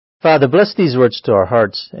Father, bless these words to our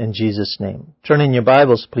hearts in Jesus' name. Turn in your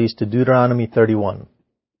Bibles, please, to Deuteronomy 31.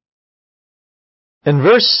 In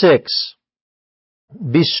verse 6,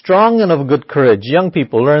 be strong and of good courage. Young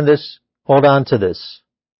people, learn this. Hold on to this.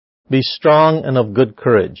 Be strong and of good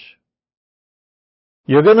courage.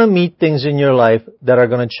 You're going to meet things in your life that are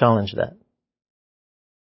going to challenge that.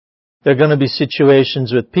 There are going to be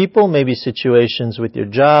situations with people, maybe situations with your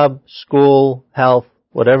job, school, health,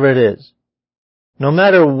 whatever it is. No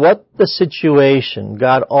matter what the situation,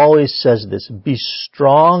 God always says this, be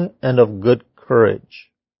strong and of good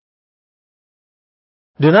courage.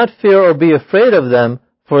 Do not fear or be afraid of them,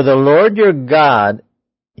 for the Lord your God,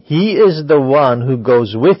 He is the one who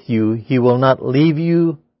goes with you. He will not leave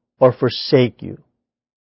you or forsake you.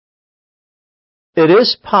 It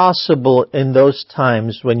is possible in those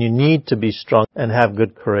times when you need to be strong and have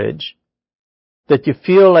good courage that you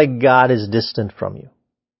feel like God is distant from you.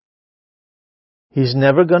 He's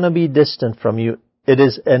never going to be distant from you. It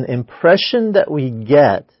is an impression that we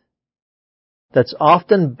get that's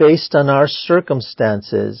often based on our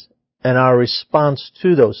circumstances and our response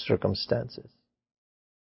to those circumstances.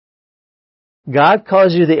 God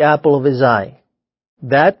calls you the apple of His eye.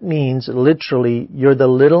 That means literally you're the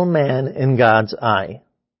little man in God's eye.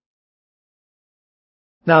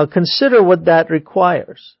 Now consider what that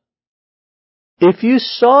requires. If you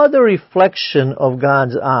saw the reflection of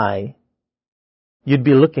God's eye, you'd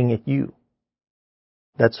be looking at you.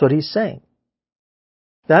 That's what He's saying.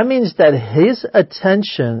 That means that His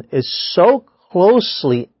attention is so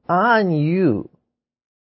closely on you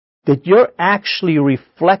that you're actually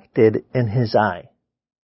reflected in His eye.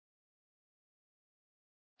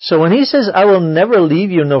 So when He says, I will never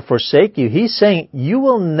leave you nor forsake you, He's saying, you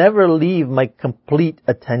will never leave my complete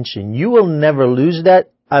attention. You will never lose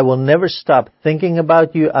that. I will never stop thinking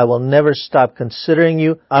about you. I will never stop considering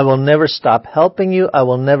you. I will never stop helping you. I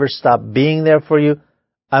will never stop being there for you.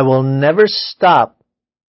 I will never stop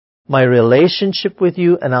my relationship with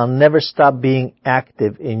you, and I'll never stop being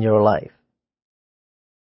active in your life.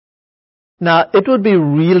 Now, it would be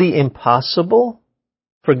really impossible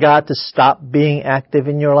for God to stop being active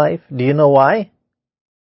in your life. Do you know why?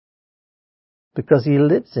 Because He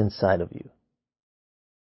lives inside of you.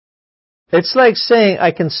 It's like saying,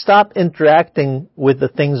 I can stop interacting with the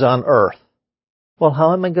things on earth. Well,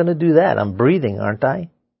 how am I going to do that? I'm breathing, aren't I?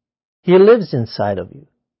 He lives inside of you.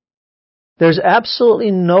 There's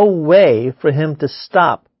absolutely no way for Him to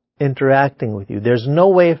stop interacting with you. There's no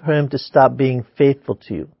way for Him to stop being faithful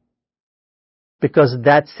to you. Because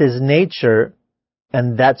that's His nature,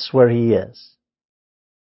 and that's where He is.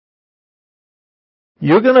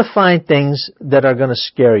 You're going to find things that are going to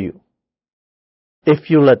scare you if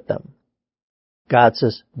you let them. God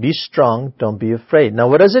says, be strong, don't be afraid. Now,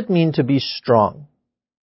 what does it mean to be strong?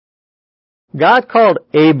 God called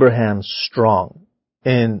Abraham strong.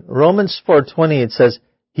 In Romans 4:20, it says,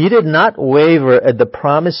 he did not waver at the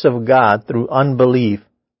promise of God through unbelief,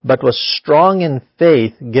 but was strong in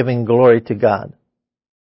faith, giving glory to God.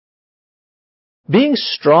 Being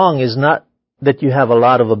strong is not that you have a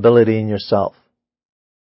lot of ability in yourself.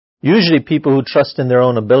 Usually people who trust in their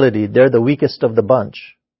own ability, they're the weakest of the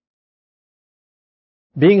bunch.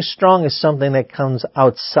 Being strong is something that comes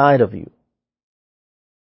outside of you.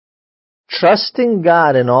 Trusting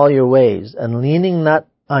God in all your ways and leaning not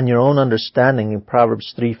on your own understanding in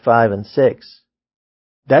Proverbs 3, 5, and 6,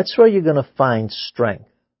 that's where you're going to find strength.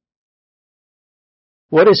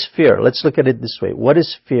 What is fear? Let's look at it this way. What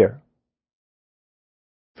is fear?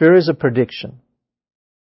 Fear is a prediction.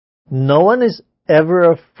 No one is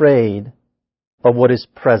ever afraid of what is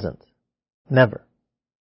present. Never.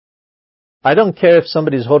 I don't care if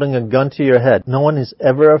somebody's holding a gun to your head. No one is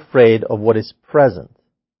ever afraid of what is present.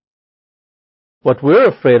 What we're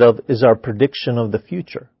afraid of is our prediction of the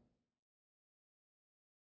future.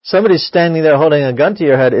 Somebody's standing there holding a gun to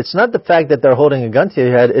your head. It's not the fact that they're holding a gun to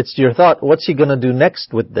your head. It's your thought, what's he going to do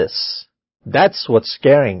next with this? That's what's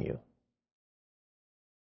scaring you.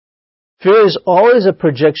 Fear is always a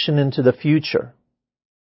projection into the future.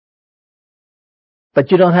 But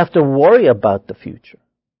you don't have to worry about the future.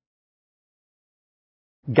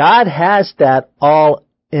 God has that all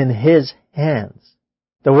in His hands.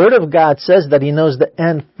 The Word of God says that He knows the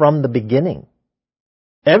end from the beginning.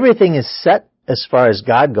 Everything is set as far as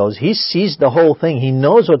God goes. He sees the whole thing. He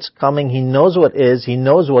knows what's coming. He knows what is. He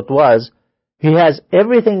knows what was. He has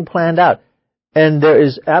everything planned out. And there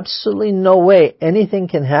is absolutely no way anything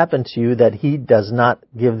can happen to you that He does not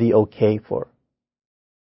give the okay for.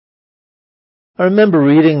 I remember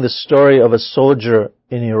reading the story of a soldier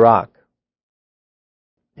in Iraq.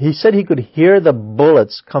 He said he could hear the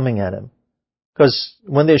bullets coming at him. Because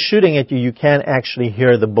when they're shooting at you, you can't actually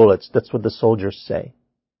hear the bullets. That's what the soldiers say.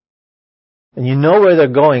 And you know where they're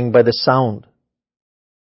going by the sound.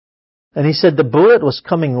 And he said the bullet was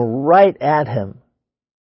coming right at him.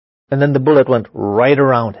 And then the bullet went right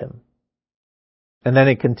around him. And then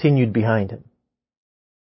it continued behind him.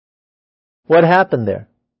 What happened there?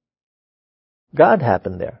 God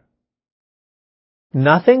happened there.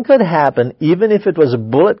 Nothing could happen, even if it was a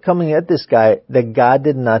bullet coming at this guy, that God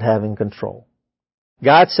did not have in control.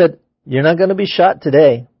 God said, you're not going to be shot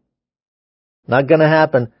today. Not going to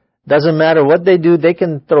happen. Doesn't matter what they do. They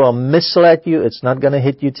can throw a missile at you. It's not going to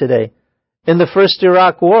hit you today. In the first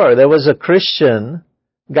Iraq War, there was a Christian.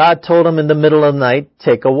 God told him in the middle of the night,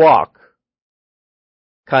 take a walk.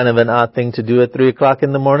 Kind of an odd thing to do at 3 o'clock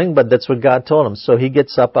in the morning, but that's what God told him. So he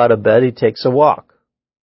gets up out of bed, he takes a walk.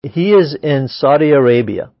 He is in Saudi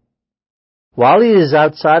Arabia. While he is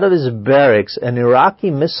outside of his barracks, an Iraqi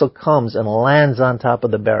missile comes and lands on top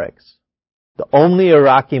of the barracks. The only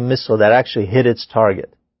Iraqi missile that actually hit its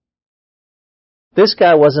target. This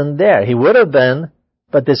guy wasn't there. He would have been,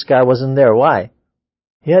 but this guy wasn't there. Why?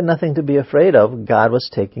 He had nothing to be afraid of. God was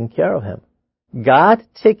taking care of him. God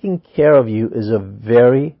taking care of you is a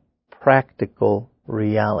very practical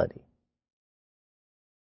reality.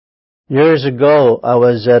 Years ago, I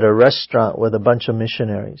was at a restaurant with a bunch of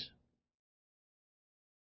missionaries.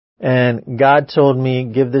 And God told me,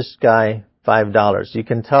 give this guy $5. You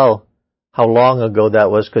can tell how long ago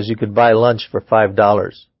that was because you could buy lunch for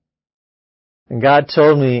 $5. And God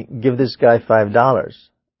told me, give this guy $5.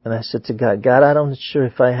 And I said to God, I'm not sure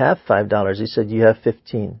if I have $5. He said, you have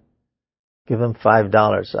 15. Give him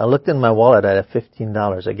 $5. I looked in my wallet, I had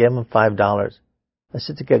 $15. I gave him $5. I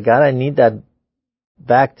said to God, I need that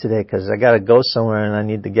back today because I got to go somewhere and I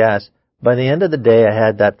need the gas. By the end of the day, I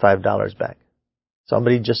had that $5 back.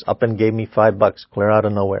 Somebody just up and gave me $5 clear out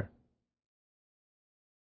of nowhere.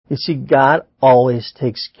 You see, God always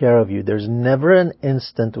takes care of you. There's never an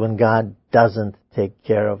instant when God doesn't take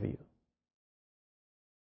care of you.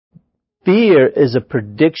 Fear is a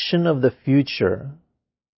prediction of the future,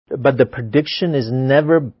 but the prediction is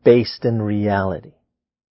never based in reality.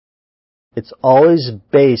 It's always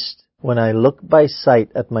based when I look by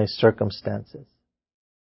sight at my circumstances.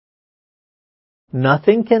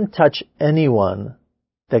 Nothing can touch anyone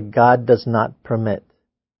that God does not permit.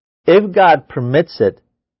 If God permits it,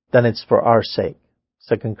 then it's for our sake.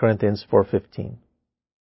 2 Corinthians 4:15.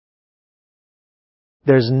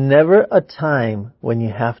 There's never a time when you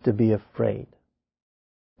have to be afraid.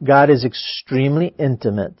 God is extremely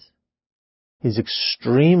intimate. He's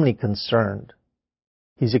extremely concerned.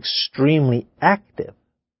 He's extremely active.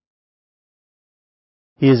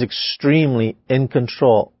 He is extremely in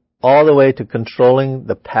control, all the way to controlling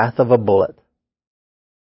the path of a bullet.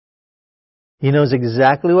 He knows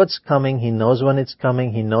exactly what's coming. He knows when it's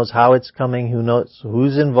coming. He knows how it's coming. He knows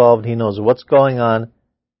who's involved. He knows what's going on.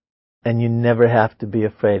 And you never have to be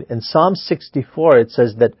afraid. In Psalm 64, it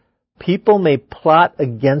says that people may plot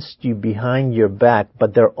against you behind your back,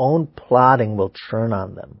 but their own plotting will turn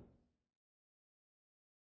on them.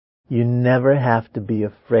 You never have to be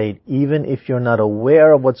afraid, even if you're not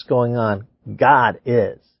aware of what's going on. God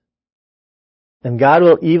is. And God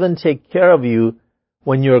will even take care of you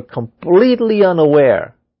when you're completely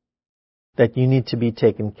unaware that you need to be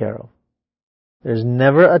taken care of. There's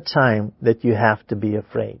never a time that you have to be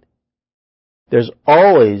afraid. There's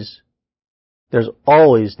always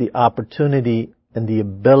the opportunity and the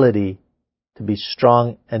ability to be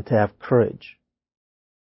strong and to have courage.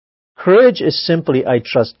 Courage is simply, I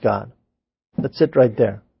trust God. That's it right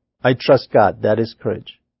there. I trust God. That is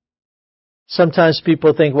courage. Sometimes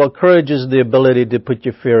people think, well, courage is the ability to put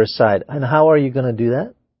your fear aside. And how are you going to do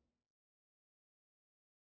that?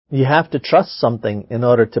 You have to trust something in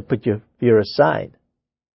order to put your fear aside.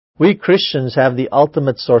 We Christians have the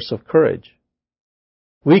ultimate source of courage.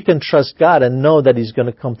 We can trust God and know that He's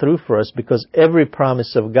going to come through for us because every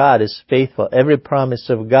promise of God is faithful. Every promise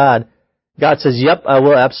of God, God says, yep, I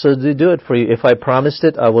will absolutely do it for you. If I promised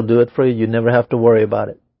it, I will do it for you. You never have to worry about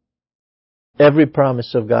it. Every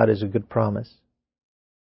promise of God is a good promise.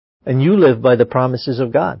 And you live by the promises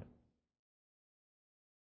of God.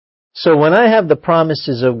 So when I have the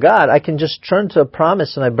promises of God, I can just turn to a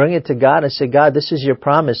promise and I bring it to God and say, God, this is your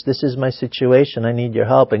promise. This is my situation. I need your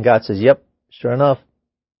help. And God says, yep, sure enough,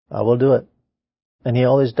 I will do it. And He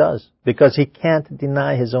always does. Because He can't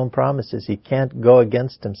deny His own promises. He can't go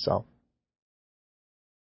against Himself.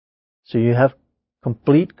 So you have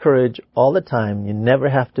complete courage all the time. You never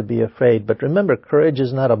have to be afraid. But remember, courage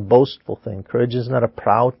is not a boastful thing. Courage is not a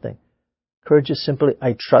proud thing. Courage is simply,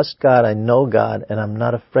 I trust God, I know God, and I'm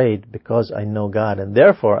not afraid because I know God, and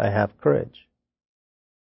therefore I have courage.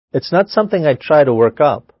 It's not something I try to work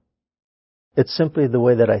up. It's simply the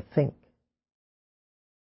way that I think.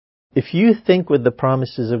 If you think with the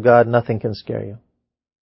promises of God, nothing can scare you.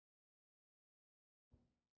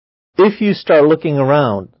 If you start looking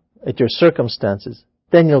around at your circumstances,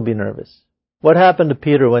 then you'll be nervous. What happened to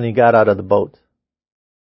Peter when he got out of the boat?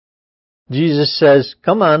 Jesus says,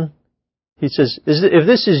 come on. He says, if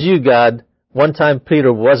this is you, God, one time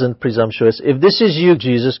Peter wasn't presumptuous. If this is you,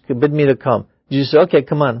 Jesus, bid me to come. Jesus said, okay,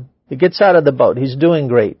 come on. He gets out of the boat. He's doing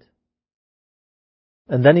great.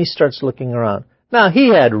 And then he starts looking around. Now,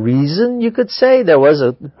 he had reason, you could say. There was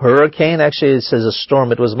a hurricane. Actually, it says a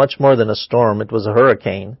storm. It was much more than a storm. It was a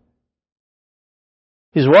hurricane.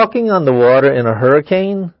 He's walking on the water in a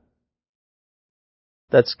hurricane.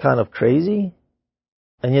 That's kind of crazy.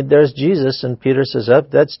 And yet there's Jesus, and Peter says, oh,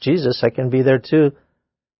 that's Jesus. I can be there too.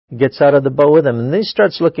 He gets out of the boat with him, and then he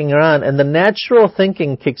starts looking around, and the natural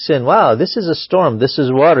thinking kicks in. Wow, this is a storm. This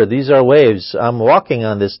is water. These are waves. I'm walking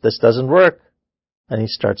on this. This doesn't work. And he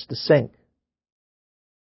starts to sink.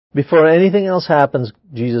 Before anything else happens,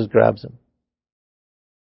 Jesus grabs him.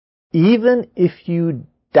 Even if you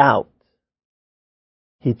doubt,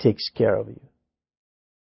 He takes care of you.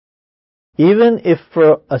 Even if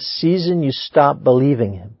for a season you stop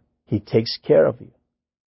believing Him, He takes care of you.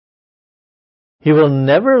 He will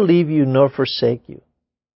never leave you nor forsake you.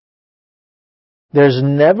 There's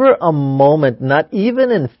never a moment, not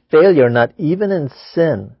even in failure, not even in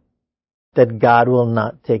sin, that God will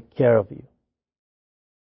not take care of you.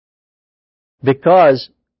 Because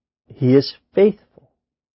He is faithful.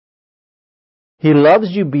 He loves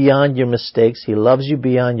you beyond your mistakes. He loves you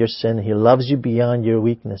beyond your sin. He loves you beyond your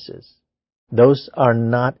weaknesses. Those are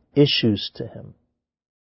not issues to Him.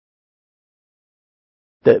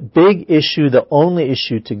 The big issue, the only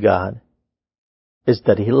issue to God, is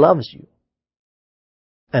that He loves you.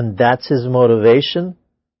 And that's His motivation.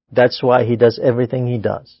 That's why He does everything He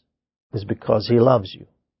does, is because He loves you.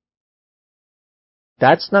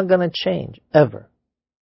 That's not going to change, ever.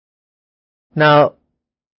 Now,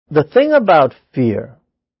 the thing about fear,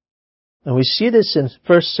 and we see this in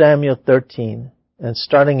 1 Samuel 13, and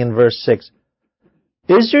starting in verse 6,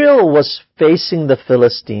 Israel was facing the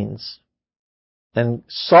Philistines, and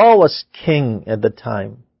Saul was king at the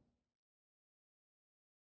time.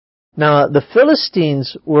 Now, the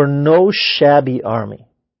Philistines were no shabby army.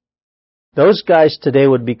 Those guys today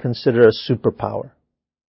would be considered a superpower.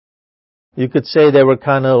 You could say they were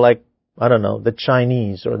kind of like, I don't know, the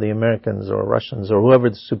Chinese or the Americans or Russians or whoever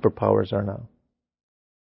the superpowers are now.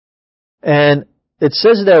 And it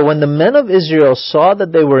says there, when the men of Israel saw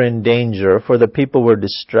that they were in danger, for the people were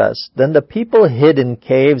distressed, then the people hid in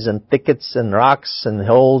caves and thickets and rocks and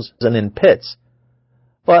holes and in pits.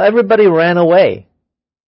 Well, everybody ran away.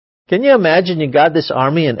 Can you imagine you got this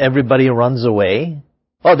army and everybody runs away?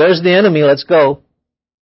 Oh, there's the enemy, let's go.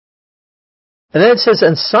 And then it says,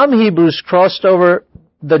 and some Hebrews crossed over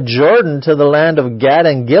the Jordan to the land of Gad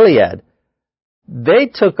and Gilead. They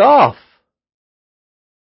took off.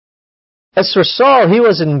 As for Saul, he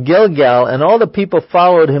was in Gilgal, and all the people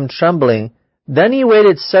followed him trembling. Then he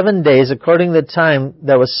waited 7 days, according to the time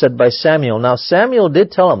that was set by Samuel. Now Samuel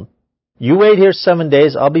did tell him, you wait here 7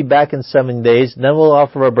 days, I'll be back in 7 days, then we'll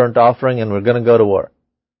offer a burnt offering and we're going to go to war.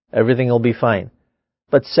 Everything will be fine.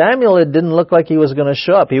 But Samuel, it didn't look like he was going to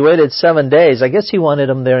show up. He waited 7 days. I guess he wanted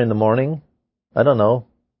him there in the morning. I don't know.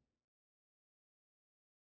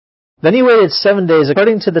 Then he waited 7 days,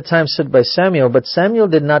 according to the time set by Samuel, but Samuel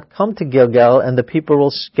did not come to Gilgal, and the people were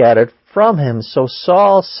scattered from him. So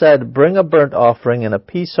Saul said, bring a burnt offering and a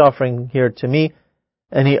peace offering here to me.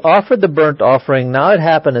 And he offered the burnt offering. Now it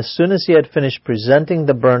happened, as soon as he had finished presenting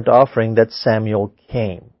the burnt offering, that Samuel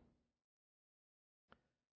came.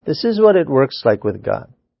 This is what it works like with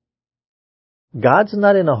God. God's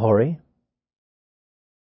not in a hurry,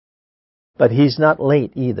 but He's not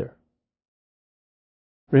late either.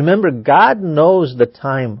 Remember, God knows the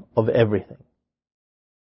time of everything.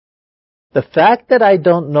 The fact that I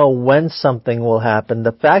don't know when something will happen,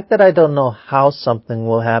 the fact that I don't know how something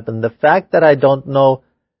will happen, the fact that I don't know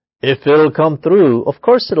if it'll come through, of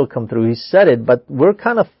course it'll come through. He said it, but we're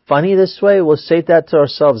kind of funny this way. We'll say that to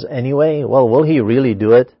ourselves anyway. Well, will He really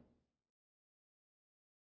do it?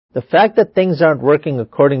 The fact that things aren't working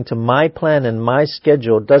according to my plan and my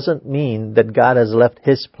schedule doesn't mean that God has left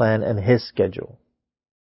His plan and His schedule.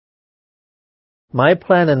 My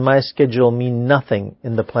plan and my schedule mean nothing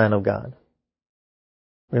in the plan of God.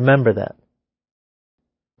 Remember that.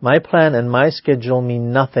 My plan and my schedule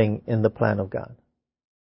mean nothing in the plan of God.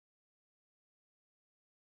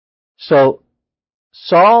 So,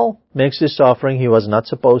 Saul makes this offering. He was not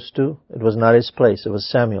supposed to. It was not his place. It was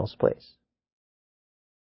Samuel's place.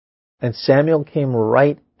 And Samuel came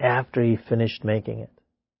right after he finished making it.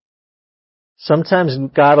 Sometimes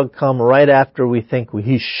God will come right after we think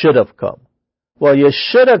he should have come. Well, you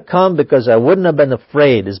should have come because I wouldn't have been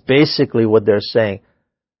afraid, is basically what they're saying.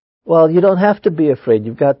 Well, you don't have to be afraid.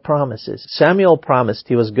 You've got promises. Samuel promised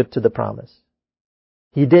he was good to the promise.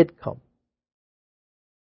 He did come.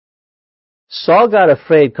 Saul got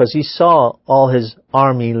afraid because he saw all his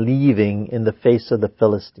army leaving in the face of the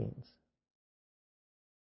Philistines.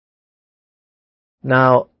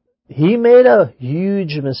 Now, he made a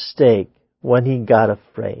huge mistake when he got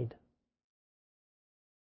afraid.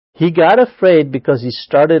 He got afraid because he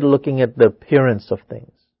started looking at the appearance of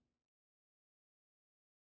things.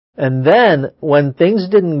 And then, when things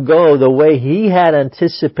didn't go the way he had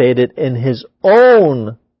anticipated in his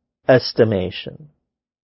own estimation,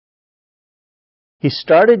 he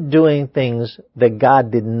started doing things that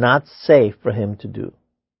God did not say for him to do.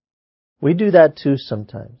 We do that too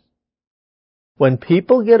sometimes. When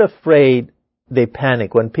people get afraid, they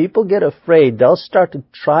panic. When people get afraid, they'll start to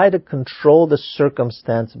try to control the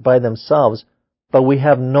circumstance by themselves, but we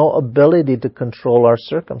have no ability to control our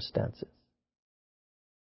circumstances.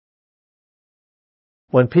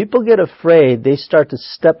 When people get afraid, they start to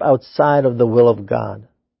step outside of the will of God,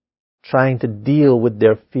 trying to deal with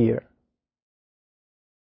their fear.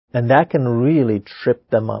 And that can really trip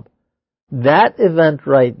them up. That event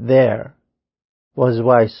right there was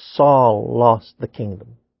why Saul lost the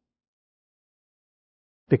kingdom.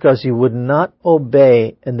 Because he would not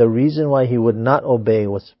obey, and the reason why he would not obey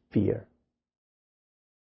was fear.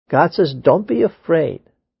 God says, don't be afraid.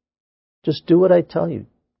 Just do what I tell you.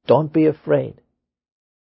 Don't be afraid.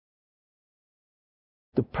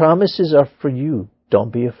 The promises are for you.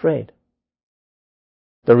 Don't be afraid.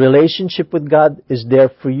 The relationship with God is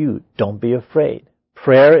there for you. Don't be afraid.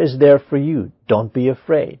 Prayer is there for you. Don't be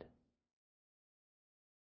afraid.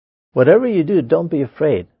 Whatever you do, don't be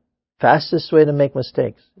afraid. Fastest way to make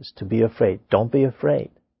mistakes is to be afraid. Don't be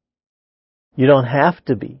afraid. You don't have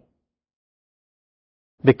to be.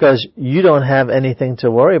 Because you don't have anything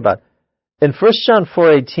to worry about. In 1 John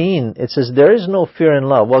 4:18, it says, there is no fear in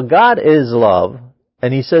love. Well, God is love.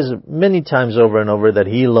 And He says many times over and over that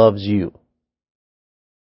He loves you.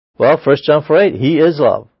 Well, 1 John 4:8, He is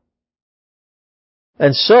love.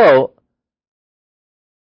 And so,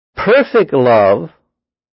 perfect love,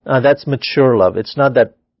 that's mature love. It's not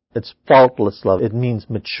that it's faultless love. It means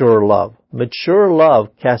mature love. Mature love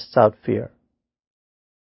casts out fear.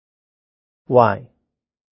 Why?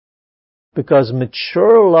 Because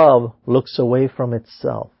mature love looks away from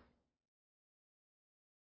itself.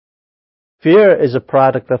 Fear is a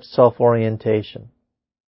product of self-orientation.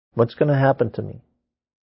 What's going to happen to me?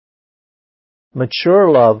 Mature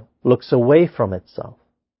love looks away from itself.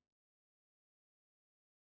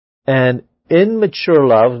 And in mature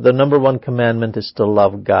love, the number one commandment is to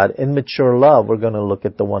love God. In mature love, we're going to look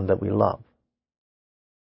at the one that we love.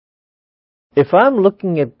 If I'm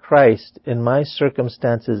looking at Christ in my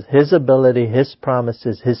circumstances, His ability, His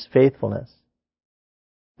promises, His faithfulness,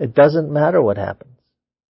 it doesn't matter what happens.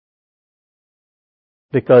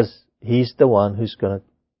 Because He's the one who's going to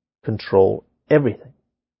control everything.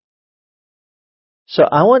 So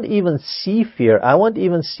I won't even see fear. I won't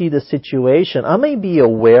even see the situation. I may be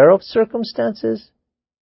aware of circumstances,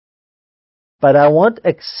 but I won't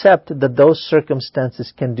accept that those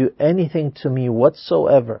circumstances can do anything to me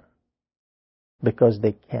whatsoever, because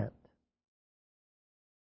they can't.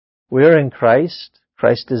 We're in Christ.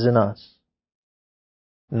 Christ is in us.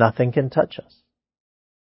 Nothing can touch us.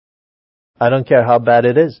 I don't care how bad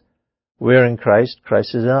it is. We're in Christ.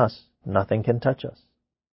 Christ is in us. Nothing can touch us.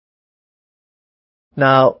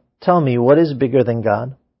 Now, tell me, what is bigger than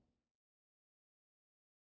God?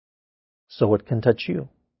 So what can touch you?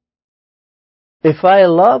 If I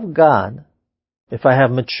love God, if I have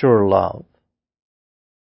mature love,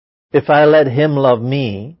 if I let Him love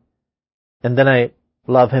me, and then I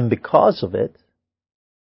love Him because of it,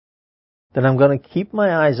 then I'm going to keep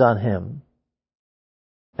my eyes on Him.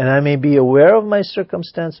 And I may be aware of my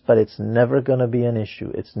circumstance, but it's never going to be an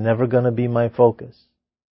issue. It's never going to be my focus.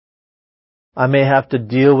 I may have to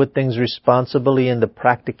deal with things responsibly in the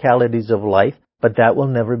practicalities of life, but that will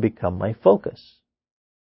never become my focus.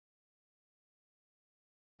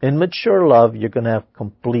 In mature love, you're going to have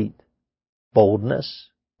complete boldness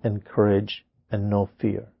and courage and no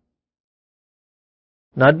fear.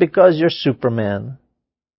 Not because you're Superman.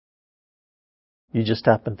 You just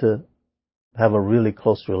happen to have a really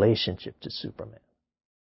close relationship to Superman.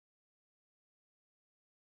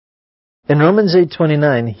 In Romans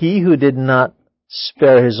 8:29, He who did not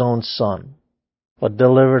spare His own Son, but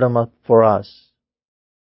delivered Him up for us,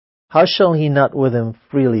 how shall he not with him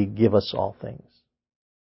freely give us all things?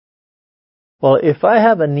 Well, if I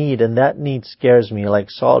have a need and that need scares me like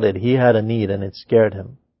Saul did, he had a need and it scared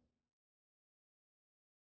him.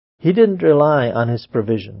 He didn't rely on his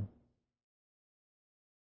provision.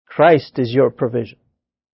 Christ is your provision.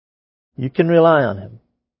 You can rely on him.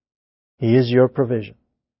 He is your provision.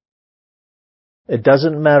 It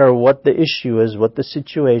doesn't matter what the issue is, what the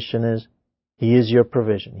situation is. He is your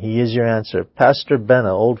provision. He is your answer. Pastor Ben,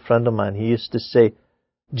 an old friend of mine, he used to say,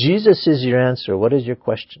 Jesus is your answer. What is your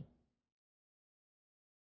question?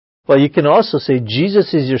 Well, you can also say,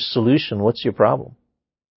 Jesus is your solution. What's your problem?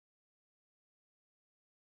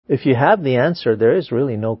 If you have the answer, there is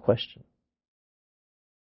really no question.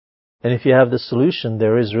 And if you have the solution,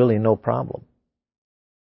 there is really no problem.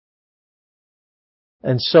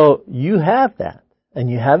 And so you have that, and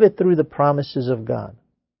you have it through the promises of God.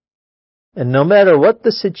 And no matter what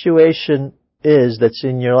the situation is that's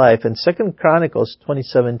in your life, in 2 Chronicles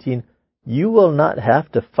 20:17, you will not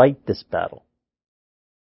have to fight this battle.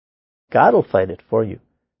 God will fight it for you.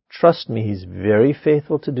 Trust me, He's very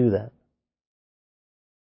faithful to do that.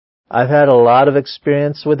 I've had a lot of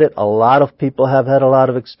experience with it. A lot of people have had a lot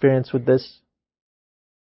of experience with this.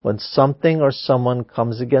 When something or someone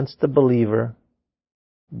comes against the believer,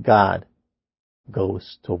 God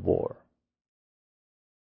goes to war.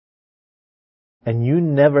 And you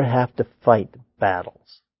never have to fight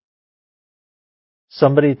battles.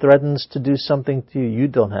 Somebody threatens to do something to you, you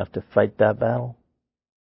don't have to fight that battle.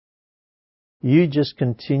 You just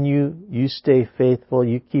continue, you stay faithful,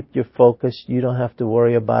 you keep your focus, you don't have to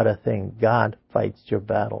worry about a thing. God fights your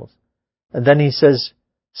battles. And then He says,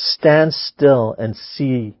 stand still and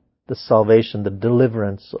see the salvation, the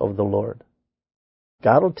deliverance of the Lord.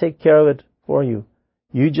 God will take care of it for you.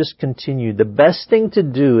 You just continue. The best thing to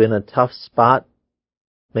do in a tough spot,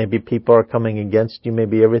 maybe people are coming against you,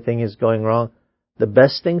 maybe everything is going wrong. The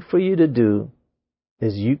best thing for you to do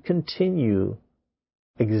is you continue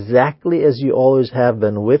exactly as you always have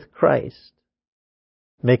been with Christ,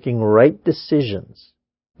 making right decisions,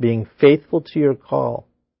 being faithful to your call.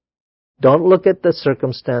 Don't look at the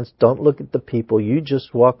circumstance, don't look at the people, you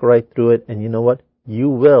just walk right through it, and you know what? You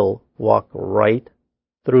will walk right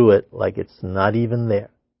through it like it's not even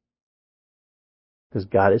there. Because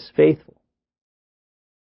God is faithful.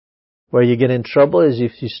 Where you get in trouble is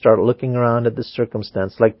if you start looking around at the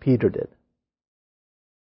circumstance like Peter did.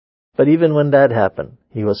 But even when that happened,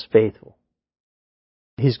 he was faithful.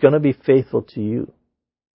 He's going to be faithful to you.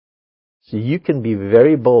 So you can be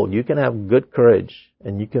very bold. You can have good courage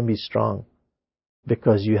and you can be strong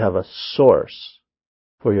because you have a source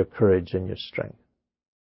for your courage and your strength.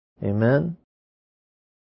 Amen?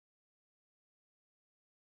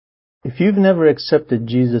 If you've never accepted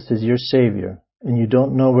Jesus as your Savior and you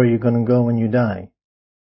don't know where you're going to go when you die,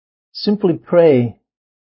 simply pray,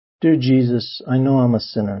 Dear Jesus, I know I'm a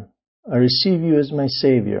sinner. I receive you as my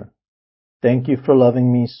Savior. Thank you for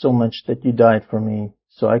loving me so much that you died for me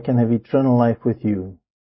so I can have eternal life with you.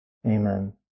 Amen.